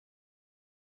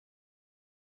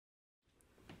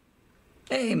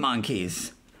Hey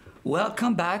monkeys!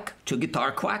 Welcome back to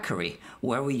Guitar Quackery,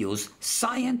 where we use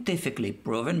scientifically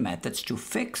proven methods to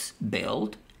fix,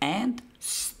 build, and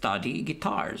study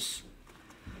guitars.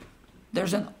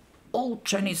 There's an old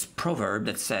Chinese proverb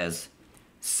that says,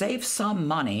 save some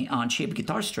money on cheap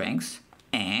guitar strings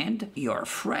and your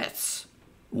frets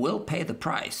will pay the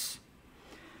price.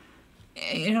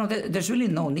 You know, there's really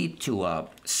no need to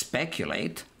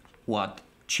speculate what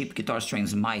cheap guitar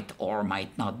strings might or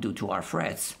might not do to our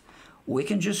frets. We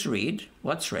can just read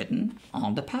what's written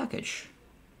on the package.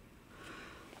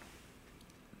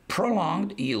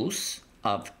 Prolonged use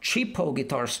of cheapo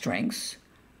guitar strings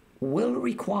will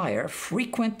require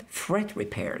frequent fret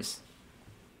repairs.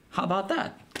 How about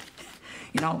that?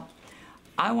 You know,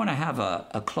 I want to have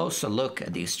a closer look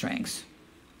at these strings.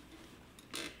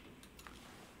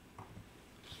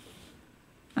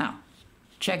 Now,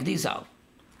 check these out.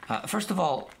 First of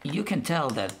all, you can tell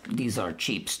that these are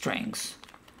cheap strings.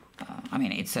 I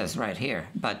mean, it says right here,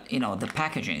 but you know, the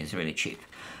packaging is really cheap.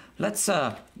 Let's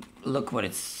look what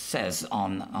it says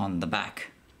on the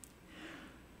back.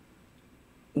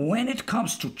 When it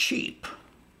comes to cheap,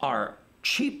 our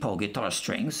cheapo guitar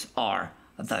strings are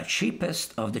the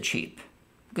cheapest of the cheap.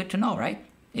 Good to know, right?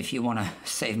 If you want to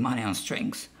save money on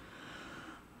strings.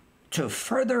 To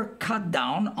further cut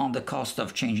down on the cost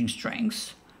of changing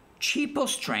strings, cheapo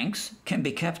strings can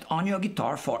be kept on your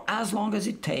guitar for as long as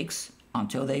it takes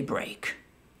until they break.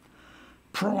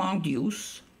 Prolonged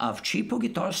use of cheapo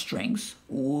guitar strings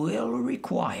will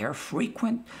require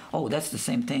frequent, oh, that's the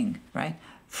same thing, right?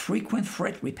 Frequent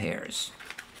fret repairs.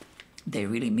 They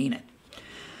really mean it.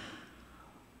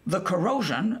 The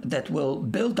corrosion that will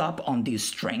build up on these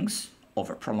strings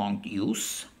over prolonged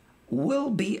use will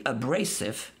be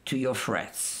abrasive to your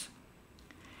frets.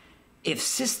 If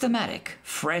systematic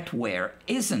fret wear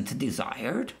isn't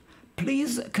desired,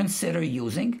 please consider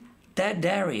using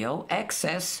D'Addario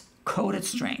XS coated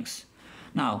strings.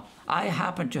 Now, I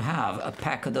happen to have a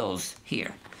pack of those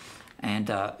here,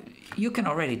 and you can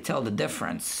already tell the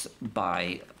difference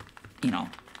by, you know,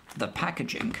 the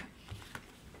packaging.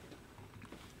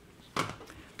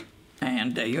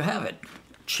 And there you have it,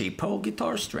 cheapo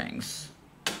guitar strings.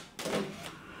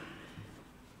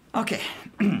 Okay.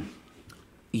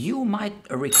 You might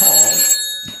recall,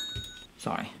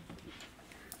 sorry,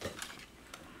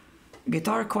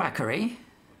 Guitar Quackery.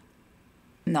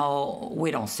 No,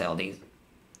 we don't sell these.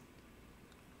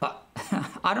 But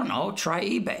I don't know, try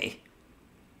eBay.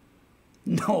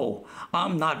 No,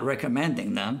 I'm not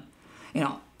recommending them. You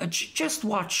know, just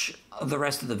watch the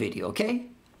rest of the video, okay?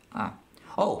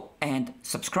 Oh, and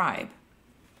subscribe.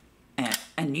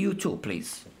 And you too,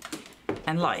 please.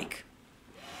 And like.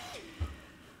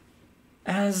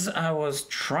 As I was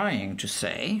trying to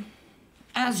say,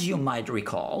 as you might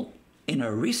recall, in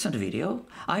a recent video,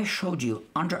 I showed you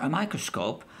under a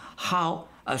microscope how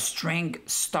a string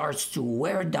starts to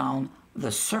wear down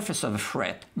the surface of a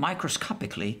fret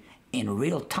microscopically in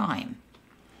real time.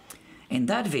 In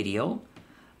that video,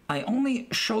 I only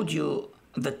showed you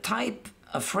the type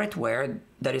of fret wear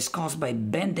that is caused by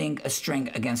bending a string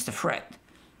against a fret,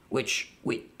 which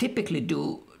we typically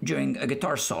do during a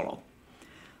guitar solo.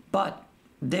 But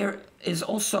there is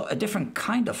also a different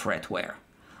kind of fret wear.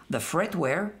 The fret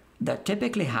wear that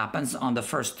typically happens on the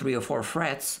first 3 or 4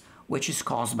 frets, which is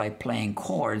caused by playing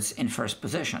chords in first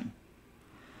position.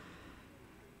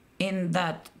 In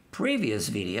that previous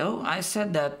video, I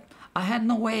said that I had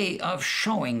no way of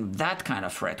showing that kind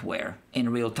of fret wear in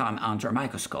real time under a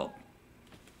microscope.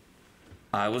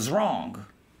 I was wrong.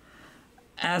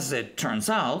 As it turns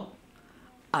out,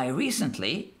 I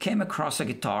recently came across a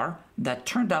guitar that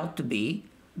turned out to be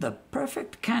the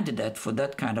perfect candidate for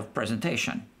that kind of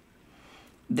presentation.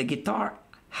 The guitar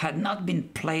had not been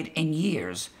played in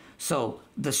years, so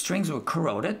the strings were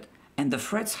corroded and the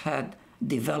frets had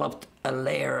developed a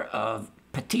layer of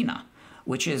patina,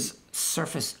 which is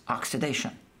surface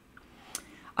oxidation.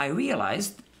 I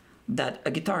realized that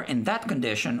a guitar in that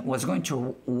condition was going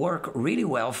to work really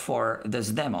well for this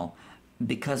demo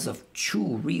because of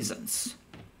 2 reasons.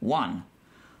 1,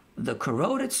 the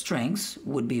corroded strings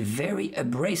would be very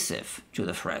abrasive to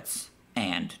the frets,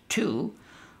 and 2,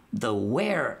 the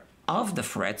wear of the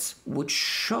frets would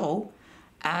show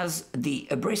as the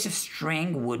abrasive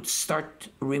string would start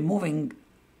removing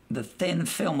the thin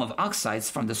film of oxides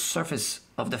from the surface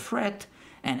of the fret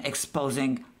and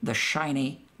exposing the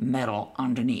shiny metal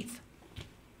underneath.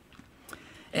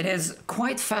 It is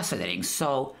quite fascinating,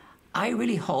 so I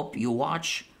really hope you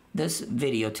watch this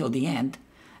video till the end,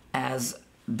 as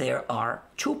there are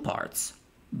 2 parts,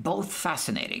 both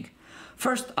fascinating.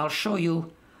 First, I'll show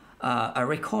you a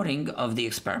recording of the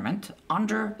experiment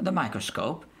under the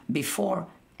microscope before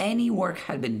any work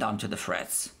had been done to the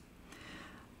frets.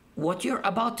 What you're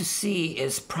about to see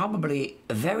is probably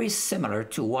very similar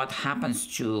to what happens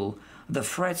to the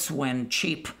frets when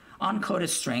cheap, uncoated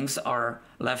strings are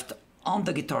left on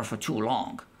the guitar for too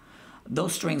long.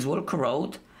 Those strings will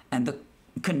corrode, and the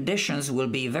conditions will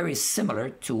be very similar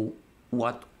to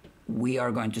what we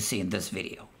are going to see in this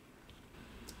video.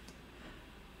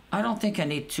 I don't think I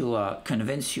need to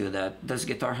convince you that this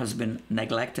guitar has been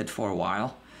neglected for a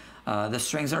while. The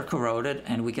strings are corroded,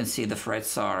 and we can see the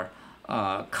frets are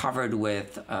covered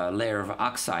with a layer of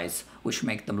oxides, which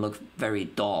make them look very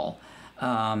dull.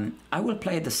 I will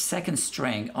play the second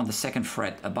string on the second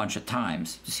fret a bunch of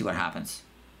times to see what happens.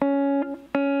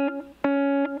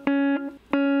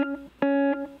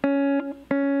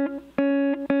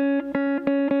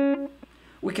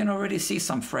 We can already see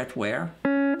some fret wear.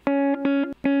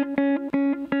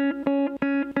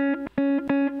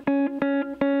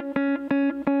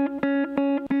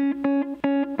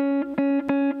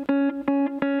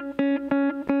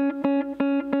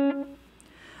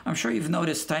 I'm sure you've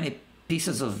noticed tiny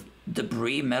pieces of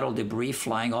debris, metal debris,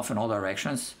 flying off in all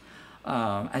directions.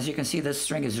 As you can see, this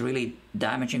string is really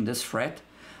damaging this fret.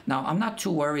 Now, I'm not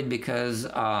too worried because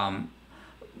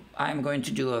I'm going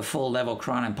to do a full level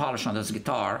crown and polish on this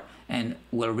guitar and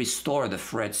will restore the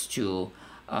frets to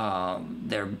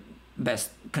their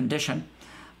best condition.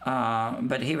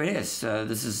 But here it is.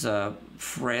 This is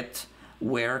fret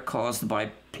wear caused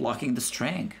by plucking the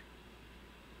string.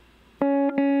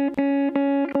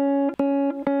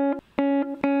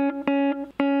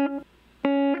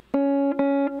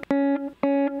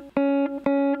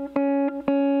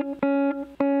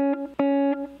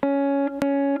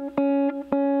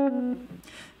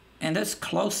 In this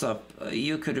close-up,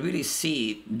 you could really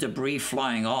see debris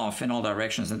flying off in all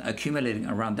directions and accumulating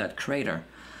around that crater.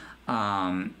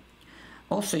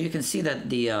 Also, you can see that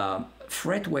the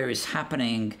fret wear is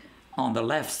happening on the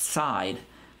left side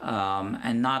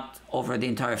and not over the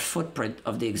entire footprint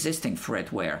of the existing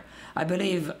fret wear. I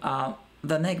believe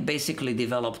the neck basically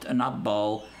developed a nut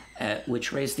bow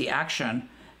which raised the action,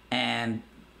 and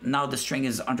now the string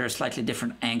is under a slightly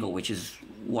different angle, which is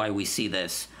why we see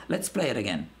this. Let's play it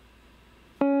again.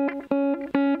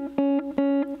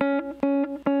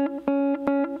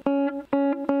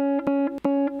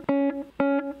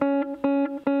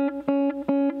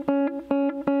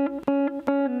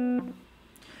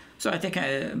 So I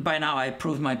think by now I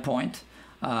proved my point.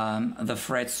 The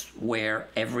frets wear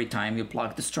every time you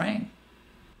pluck the string.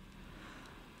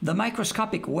 The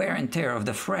microscopic wear and tear of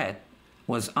the fret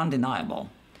was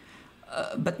undeniable.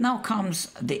 But now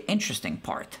comes the interesting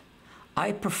part.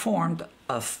 I performed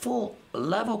a full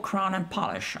level crown and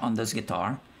polish on this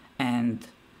guitar, and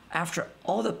after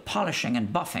all the polishing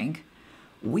and buffing,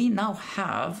 we now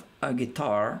have a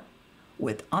guitar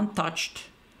with untouched,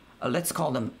 let's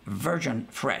call them virgin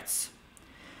frets.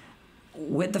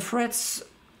 With the frets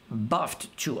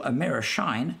buffed to a mirror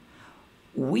shine,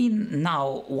 we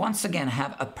now once again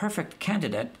have a perfect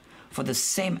candidate for the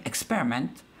same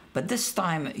experiment, but this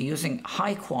time using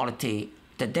high quality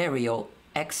D'Addario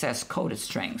XS coated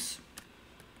strings,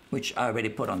 which I already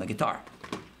put on the guitar.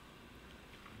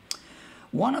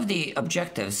 One of the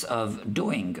objectives of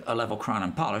doing a level crown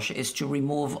and polish is to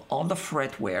remove all the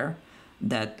fret wear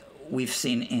that we've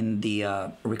seen in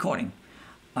the recording.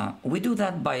 We do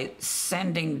that by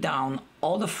sanding down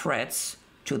all the frets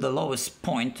to the lowest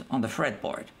point on the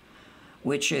fretboard,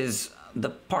 which is the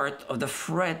part of the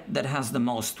fret that has the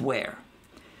most wear.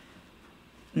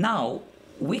 Now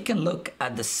we can look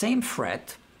at the same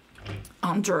fret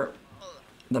under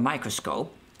the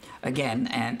microscope again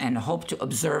and hope to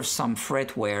observe some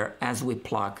fret wear as we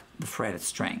pluck the fretted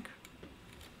string.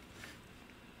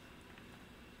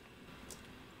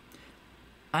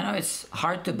 I know it's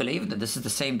hard to believe that this is the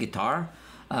same guitar,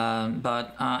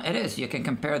 but it is. You can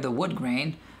compare the wood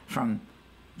grain from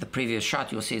the previous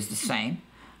shot, you'll see it's the same.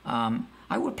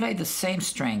 I will play the same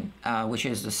string, which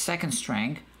is the second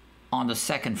string, on the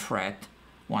second fret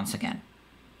once again.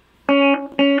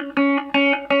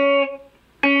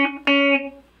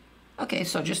 Okay,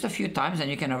 so just a few times and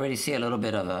you can already see a little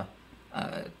bit of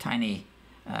a tiny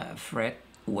fret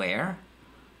wear.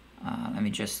 Let me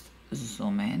just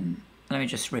zoom in. Let me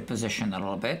just reposition a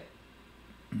little bit.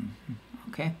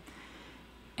 Okay.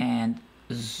 And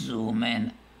zoom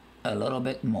in a little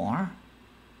bit more.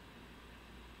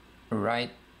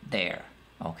 Right there.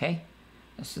 Okay.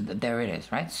 So there it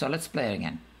is, right? So let's play it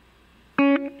again.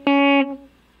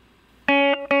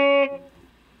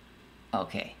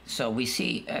 Okay. So we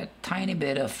see a tiny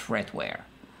bit of fret wear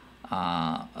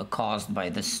caused by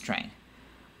this string.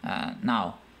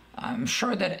 Now, I'm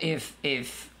sure that if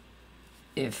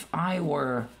if I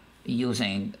were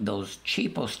using those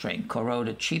cheapo string,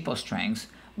 corroded cheapo strings,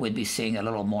 we'd be seeing a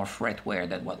little more fret wear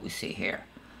than what we see here.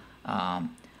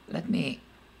 Let me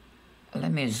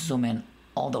zoom in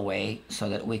all the way so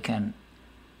that we can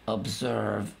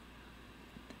observe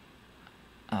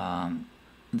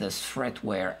this fret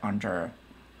wear under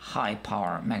high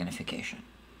power magnification.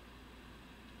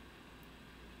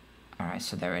 All right,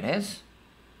 so there it is.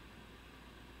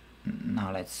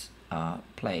 Now let's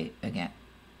play again.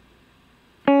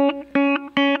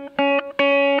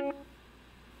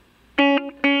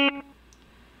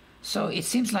 So it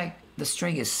seems like the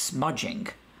string is smudging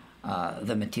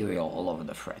the material all over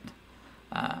the fret.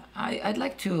 I'd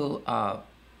like to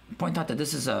point out that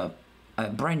this is a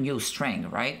brand new string,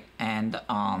 right? And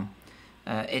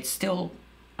it's still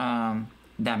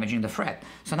damaging the fret.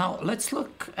 So now let's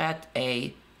look at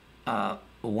a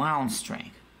wound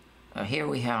string. Here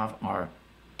we have our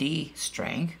D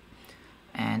string,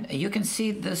 and you can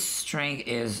see this string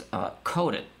is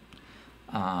coated.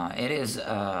 It is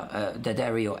the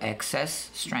Daddario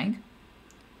XS string.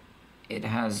 It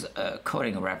has a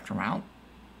coating wrapped around.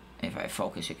 If I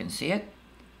focus, you can see it.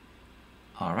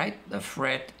 All right, the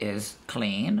fret is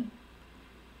clean.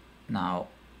 Now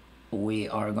we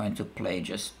are going to play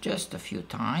just a few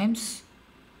times.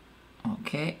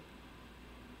 Okay.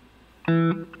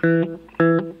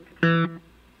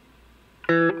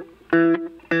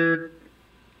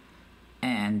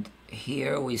 And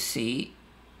here we see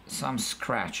some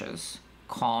scratches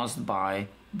caused by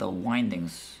the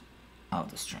windings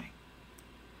of the string.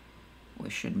 We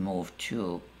should move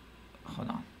to, hold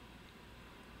on,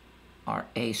 our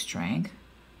A string.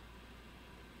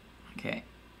 Okay,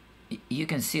 you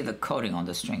can see the coating on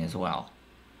the string as well.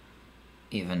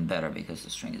 Even better because the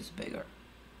string is bigger.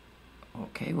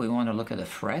 Okay, we want to look at the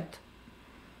fret.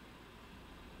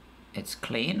 It's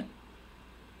clean.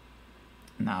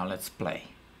 Now let's play.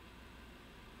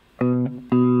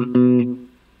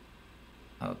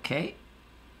 Okay,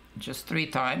 just 3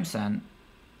 times, and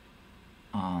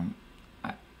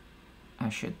I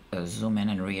should zoom in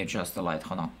and readjust the light.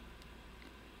 Hold on.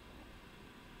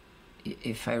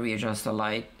 If I readjust the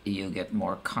light, you get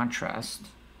more contrast,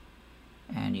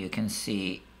 and you can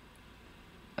see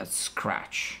a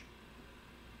scratch.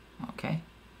 Okay,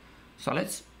 so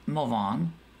let's move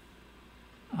on.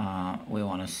 We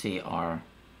want to see our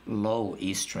low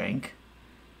E string.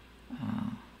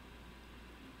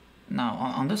 Now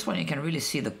on this one you can really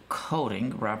see the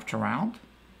coating wrapped around.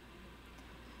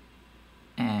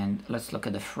 And let's look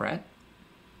at the fret.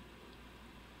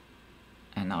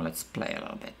 And now let's play a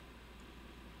little bit.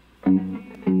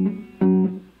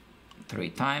 3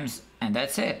 times, and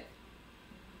that's it.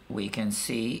 We can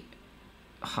see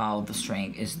how the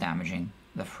string is damaging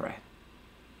the fret.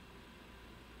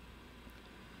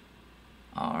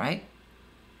 All right.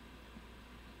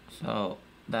 So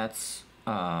that's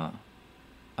a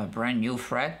brand new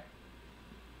fret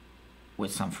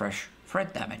with some fresh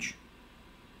fret damage.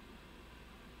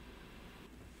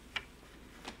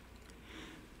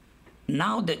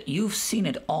 Now that you've seen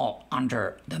it all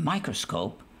under the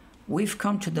microscope, we've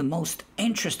come to the most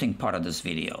interesting part of this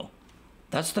video.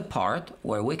 That's the part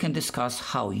where we can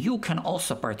discuss how you can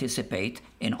also participate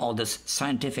in all this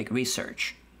scientific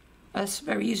research. That's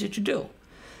very easy to do.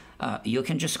 You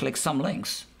can just click some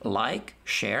links, like,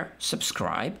 share,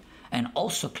 subscribe, and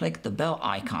also click the bell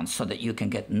icon so that you can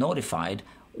get notified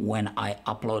when I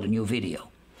upload a new video.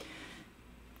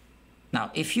 Now,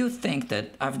 if you think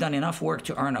that I've done enough work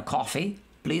to earn a coffee,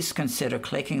 please consider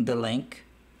clicking the link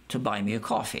to buy me a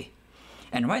coffee.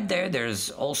 And right there, there's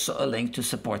also a link to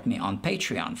support me on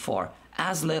Patreon for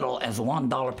as little as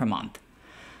 $1 per month.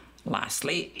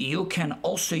 Lastly, you can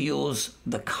also use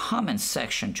the comments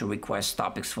section to request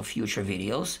topics for future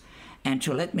videos and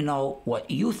to let me know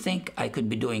what you think I could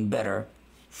be doing better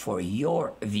for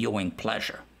your viewing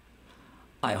pleasure.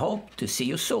 I hope to see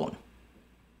you soon.